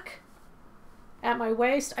back at my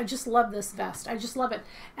waist. I just love this vest. I just love it.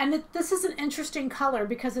 And this is an interesting color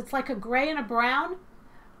because it's like a gray and a brown,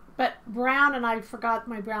 but brown, and I forgot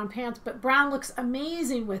my brown pants, but brown looks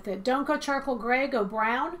amazing with it. Don't go charcoal gray, go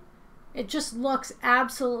brown. It just looks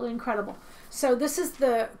absolutely incredible. So this is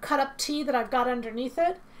the cut up tee that I've got underneath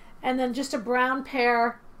it. And then just a brown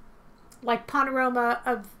pair, like panorama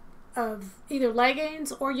of either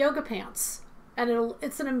leggings or yoga pants. And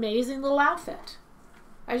it's an amazing little outfit.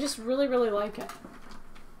 I just really, really like it.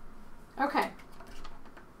 Okay.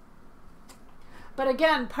 But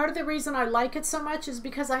again, part of the reason I like it so much is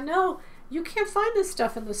because I know you can't find this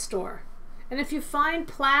stuff in the store. And if you find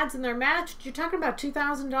plaids and they're matched, you're talking about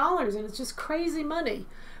 $2,000 and it's just crazy money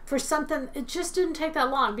for something. It just didn't take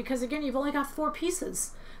that long because again, you've only got 4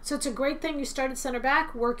 pieces. So it's a great thing. You start at center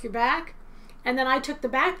back, work your back. And then I took the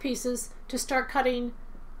back pieces to start cutting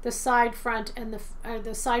the side front and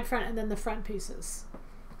the side front and then the front pieces.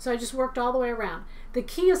 So I just worked all the way around. The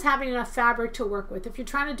key is having enough fabric to work with. If you're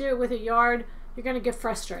trying to do it with a yard, you're going to get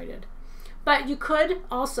frustrated. But you could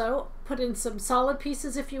also put in some solid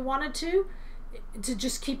pieces if you wanted to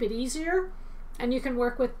just keep it easier. And you can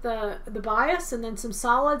work with the bias and then some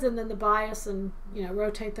solids and then the bias and, you know,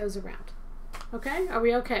 rotate those around. Okay? Are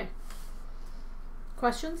we okay?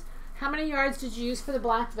 Questions? How many yards did you use for the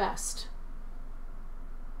black vest?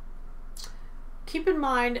 Keep in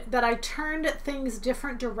mind that I turned things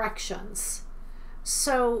different directions.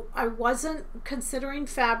 So I wasn't considering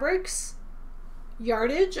fabrics,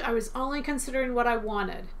 yardage. I was only considering what I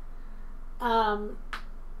wanted. And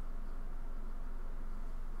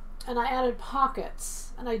I added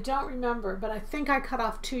pockets. And I don't remember, but I think I cut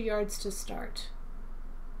off 2 yards to start.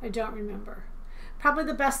 I don't remember. Probably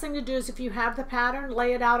the best thing to do is if you have the pattern,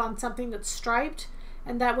 lay it out on something that's striped,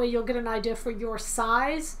 and that way you'll get an idea for your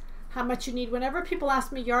size, how much you need. Whenever people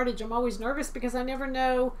ask me yardage, I'm always nervous because I never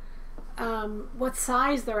know what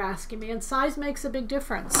size they're asking me, and size makes a big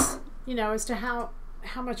difference, you know, as to how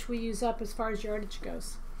much we use up as far as yardage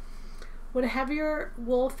goes. Would a heavier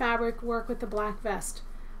wool fabric work with the black vest?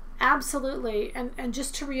 Absolutely. And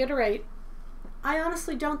just to reiterate, I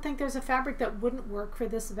honestly don't think there's a fabric that wouldn't work for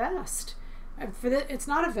this vest. It's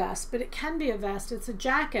not a vest, but it can be a vest. It's a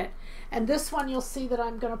jacket. And this one you'll see that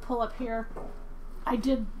I'm going to pull up here. I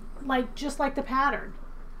did just like the pattern.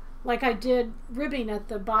 Like I did ribbing at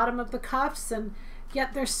the bottom of the cuffs, and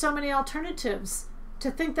yet there's so many alternatives.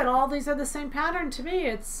 To think that all these are the same pattern, to me,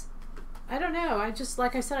 it's, I don't know. I just,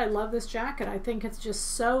 like I said, I love this jacket. I think it's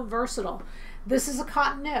just so versatile. This is a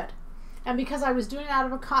cotton knit. And because I was doing it out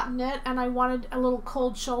of a cotton knit and I wanted a little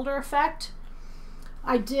cold shoulder effect,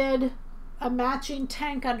 I did a matching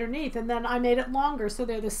tank underneath, and then I made it longer so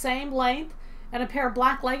they're the same length, and a pair of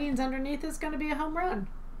black leggings underneath is going to be a home run.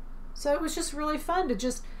 So it was just really fun to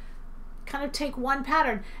just kind of take one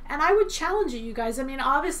pattern. And I would challenge you guys. I mean,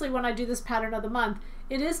 obviously when I do this pattern of the month,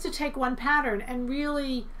 it is to take one pattern and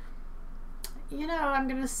really, you know, I'm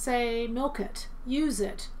going to say milk it, use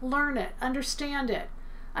it, learn it, understand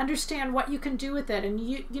what you can do with it, and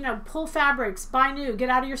you know, pull fabrics, buy new, get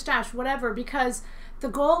out of your stash, whatever, because the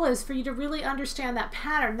goal is for you to really understand that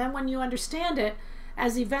pattern. Then when you understand it,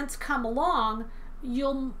 as events come along,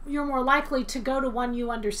 you're more likely to go to one you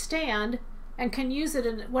understand and can use it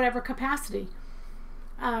in whatever capacity.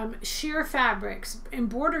 Sheer fabrics,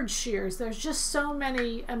 embroidered shears, there's just so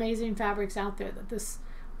many amazing fabrics out there that this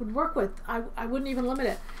would work with. I wouldn't even limit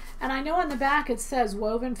it. And I know on the back it says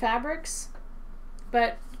woven fabrics,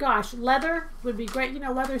 but gosh, leather would be great. You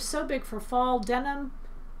know, leather's so big for fall. Denim,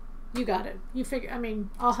 you got it. You figure, I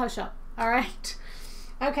mean, I'll hush up. All right.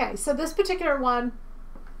 Okay, so this particular one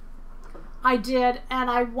I did, and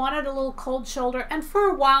I wanted a little cold shoulder. And for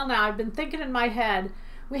a while now, I've been thinking in my head,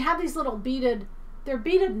 we have these little beaded, they're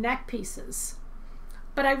beaded neck pieces,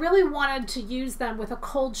 but I really wanted to use them with a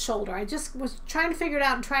cold shoulder. I just was trying to figure it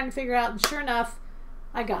out, and sure enough,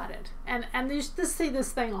 I got it. And just see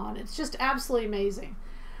this thing on. It's just absolutely amazing.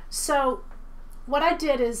 So what I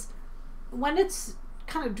did is, when it's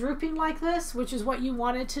kind of drooping like this, which is what you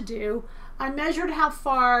wanted to do, I measured how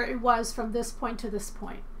far it was from this point to this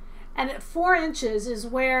point. And at 4 inches is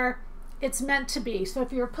where it's meant to be. So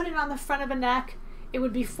if you were putting it on the front of a neck, it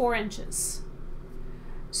would be 4 inches.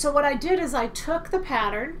 So what I did is I took the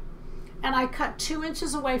pattern and I cut 2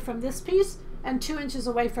 inches away from this piece and 2 inches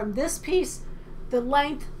away from this piece, the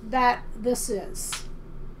length that this is.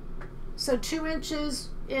 So 2 inches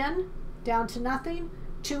in, down to nothing,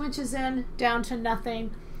 2 inches in, down to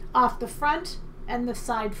nothing, off the front and the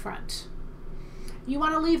side front. You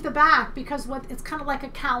want to leave the back because it's kind of like a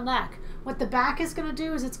cowl neck. What the back is going to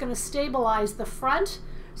do is it's going to stabilize the front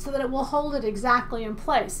so that it will hold it exactly in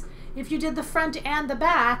place. If you did the front and the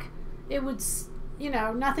back, it would, you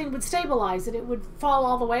know, nothing would stabilize it. It would fall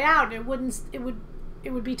all the way out. It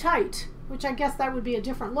would be tight, which I guess that would be a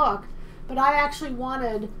different look. But I actually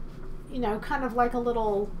wanted, you know, kind of like a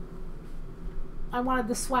little, I wanted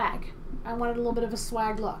the swag. I wanted a little bit of a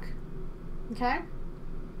swag look. Okay?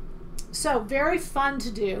 So very fun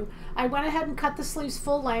to do. I went ahead and cut the sleeves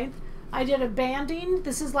full length. I did a banding.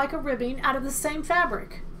 This is like a ribbing out of the same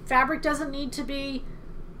fabric. Fabric doesn't need to be,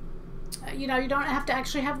 you know, you don't have to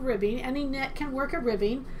actually have ribbing. Any knit can work a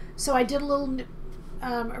ribbing. So I did a little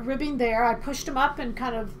ribbing there. I pushed them up and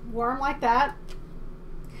kind of wore them like that.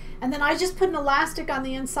 And then I just put an elastic on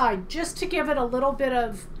the inside just to give it a little bit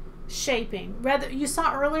of shaping. You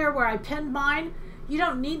saw earlier where I pinned mine. You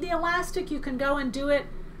don't need the elastic. You can go and do it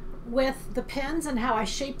with the pins and how I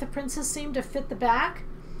shaped the princess seam to fit the back.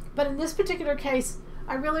 But in this particular case,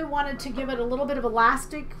 I really wanted to give it a little bit of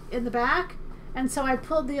elastic in the back, and so I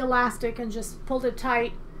pulled the elastic and just pulled it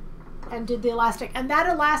tight and did the elastic. And that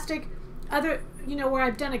elastic, you know, where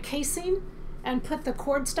I've done a casing and put the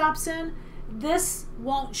cord stops in, this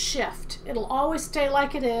won't shift. It'll always stay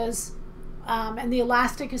like it is, and the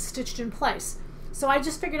elastic is stitched in place. So I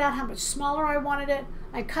just figured out how much smaller I wanted it.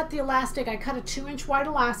 I cut the elastic. I cut a 2-inch wide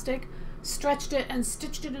elastic, stretched it, and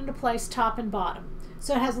stitched it into place top and bottom.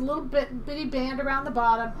 So it has a little bitty band around the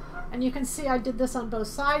bottom, and you can see I did this on both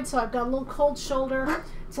sides. So I've got a little cold shoulder.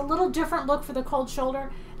 It's a little different look for the cold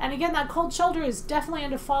shoulder. And again, that cold shoulder is definitely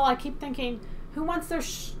into fall. I keep thinking, who wants their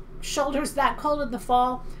shoulders that cold in the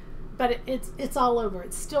fall? But it's all over.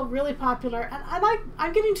 It's still really popular, and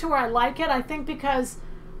I'm getting to where I like it. I think because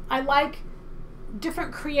I like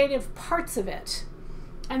different creative parts of it.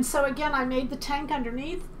 And so again, I made the tank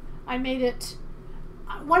underneath. I made it,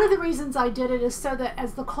 one of the reasons I did it is so that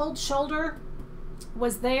as the cold shoulder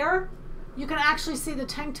was there, you can actually see the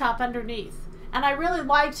tank top underneath. And I really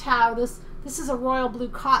liked how this is a royal blue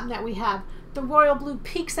cotton that we have. The royal blue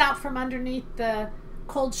peeks out from underneath the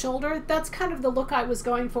cold shoulder. That's kind of the look I was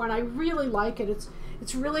going for, and I really like it.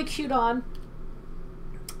 It's really cute on.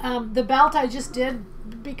 The belt I just did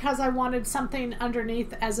because I wanted something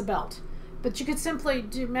underneath as a belt. But you could simply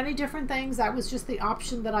do many different things. That was just the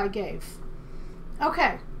option that I gave.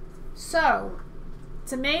 Okay, so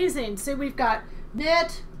it's amazing. See, we've got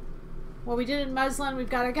knit. Well, we did in muslin. We've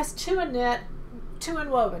got, I guess, 2 in knit, 2 in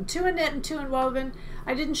woven. 2 in knit and 2 in woven.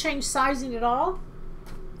 I didn't change sizing at all.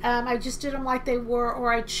 I just did them like they were,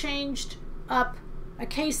 or I changed up a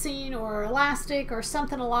casing or elastic or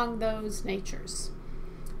something along those natures.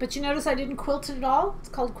 But you notice I didn't quilt it at all. It's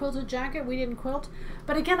called Quilted Jacket. We didn't quilt.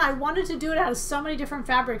 But again, I wanted to do it out of so many different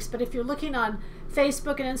fabrics. But if you're looking on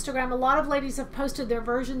Facebook and Instagram, a lot of ladies have posted their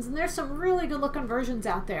versions, and there's some really good looking versions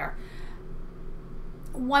out there.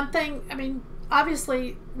 One thing, I mean,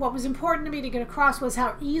 obviously what was important to me to get across was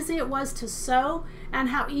how easy it was to sew and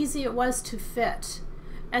how easy it was to fit.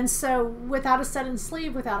 And so without a set-in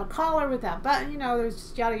sleeve, without a collar, without button, you know,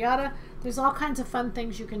 there's yada yada. There's all kinds of fun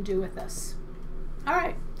things you can do with this. All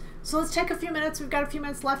right, so let's take a few minutes. We've got a few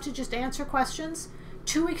minutes left to just answer questions.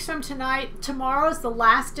 2 weeks from tonight, tomorrow is the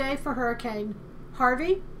last day for Hurricane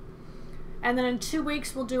Harvey. And then in 2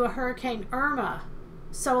 weeks, we'll do a Hurricane Irma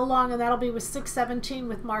sew along, and that'll be with 617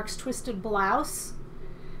 with Mark's Twisted Blouse.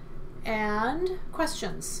 And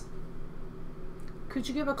questions. Could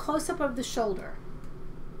you give a close-up of the shoulder?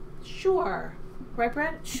 Sure. Right,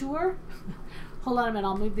 Brett? Sure. Hold on a minute.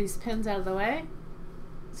 I'll move these pins out of the way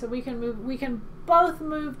so we can move. We can both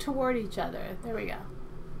move toward each other. There we go.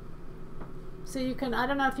 So you can, I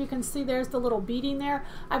don't know if you can see, there's the little beading there.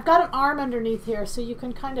 I've got an arm underneath here so you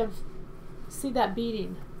can kind of see that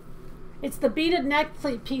beading. It's the beaded neck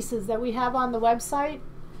pieces that we have on the website.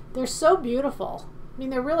 They're so beautiful. I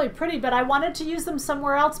mean, they're really pretty, but I wanted to use them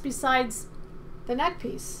somewhere else besides the neck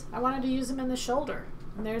piece. I wanted to use them in the shoulder.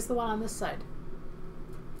 And there's the one on this side.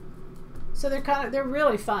 So they're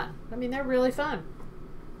really fun. I mean, they're really fun.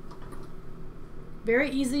 Very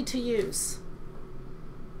easy to use.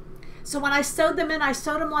 So when I sewed them in, I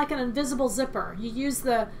sewed them like an invisible zipper. You use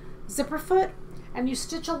the zipper foot and you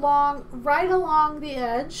stitch along, right along the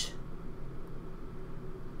edge.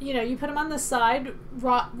 You know, you put them on this side,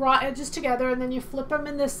 raw edges together, and then you flip them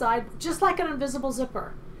in this side, just like an invisible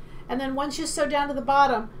zipper. And then once you sew down to the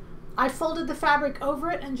bottom, I folded the fabric over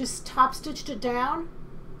it and just top stitched it down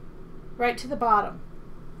right to the bottom.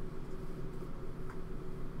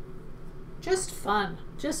 Just fun,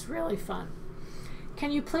 just really fun.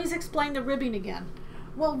 Can you please explain the ribbing again?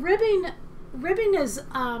 Well, ribbing is a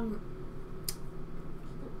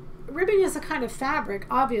kind of fabric,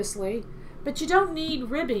 obviously, but you don't need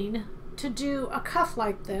ribbing to do a cuff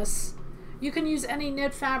like this. You can use any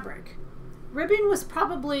knit fabric. Ribbing was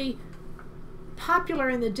probably popular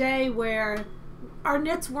in the day where our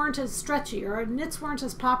knits weren't as stretchy or our knits weren't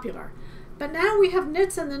as popular. But now we have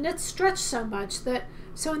knits and the knits stretch so much that,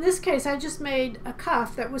 so in this case I just made a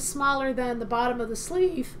cuff that was smaller than the bottom of the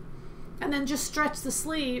sleeve and then just stretch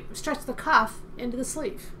the cuff into the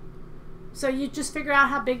sleeve. So you just figure out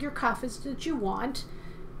how big your cuff is that you want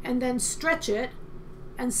and then stretch it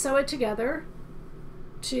and sew it together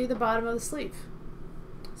to the bottom of the sleeve.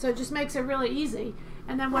 So it just makes it really easy.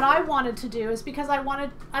 And then what I wanted to do is, because I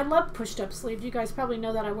love pushed up sleeves. You guys probably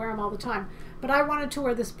know that I wear them all the time. But I wanted to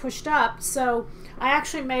wear this pushed up, so I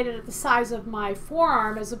actually made it at the size of my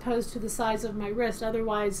forearm as opposed to the size of my wrist.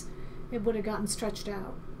 Otherwise, it would have gotten stretched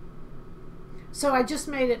out. So I just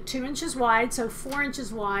made it 2 inches wide, so 4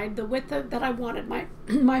 inches wide, the width that I wanted my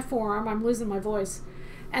forearm. I'm losing my voice.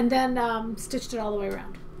 And then stitched it all the way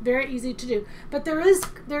around. Very easy to do. But there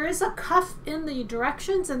is a cuff in the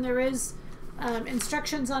directions, and there is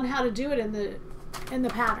instructions on how to do it in the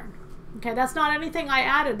pattern. Okay, that's not anything I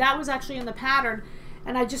added. That was actually in the pattern,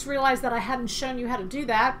 and I just realized that I hadn't shown you how to do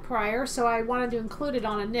that prior, so I wanted to include it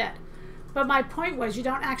on a knit. But my point was, you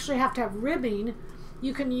don't actually have to have ribbing.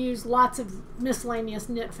 You can use lots of miscellaneous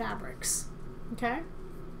knit fabrics. Okay?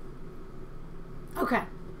 Okay.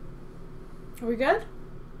 Are we good?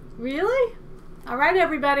 Really? All right,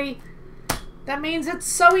 everybody. That means it's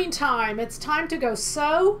sewing time. It's time to go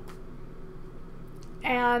sew.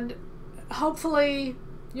 And hopefully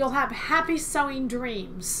you'll have happy sewing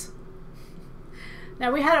dreams.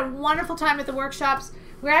 Now, we had a wonderful time at the workshops.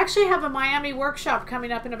 We actually have a Miami workshop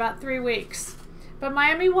coming up in about 3 weeks. But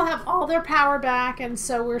Miami will have all their power back, and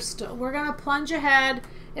so we're going to plunge ahead.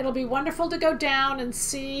 It'll be wonderful to go down and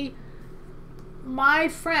see my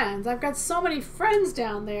friends. I've got so many friends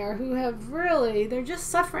down there who have really, they're just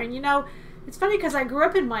suffering. You know, it's funny because I grew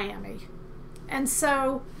up in Miami. And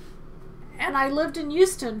I lived in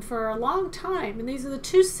Houston for a long time. And these are the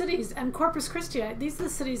 2 cities, and Corpus Christi, these are the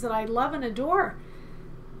cities that I love and adore.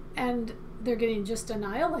 And they're getting just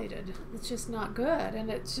annihilated. It's just not good. And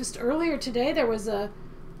it's just earlier today there was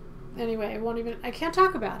anyway, I can't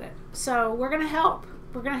talk about it. So we're going to help.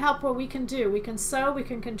 We're going to help what we can do. We can sew, we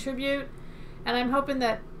can contribute. And I'm hoping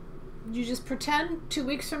that you just pretend 2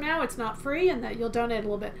 weeks from now it's not free and that you'll donate a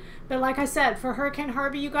little bit. But like I said, for Hurricane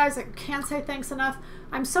Harvey, you guys, I can't say thanks enough.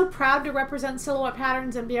 I'm so proud to represent Silhouette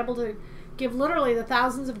Patterns and be able to give literally the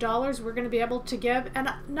thousands of dollars we're going to be able to give. And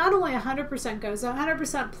not only 100% goes,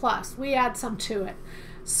 100% plus. We add some to it.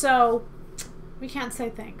 So we can't say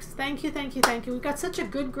thanks. Thank you, thank you, thank you. We've got such a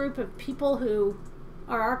good group of people who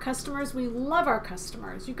are our customers. We love our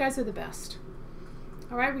customers. You guys are the best.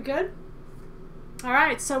 All right, we good? All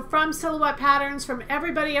right, so from Silhouette Patterns, from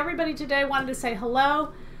everybody today wanted to say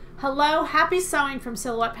hello. Hello, happy sewing from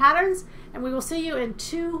Silhouette Patterns, and we will see you in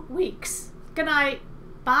 2 weeks. Good night.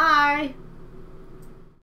 Bye.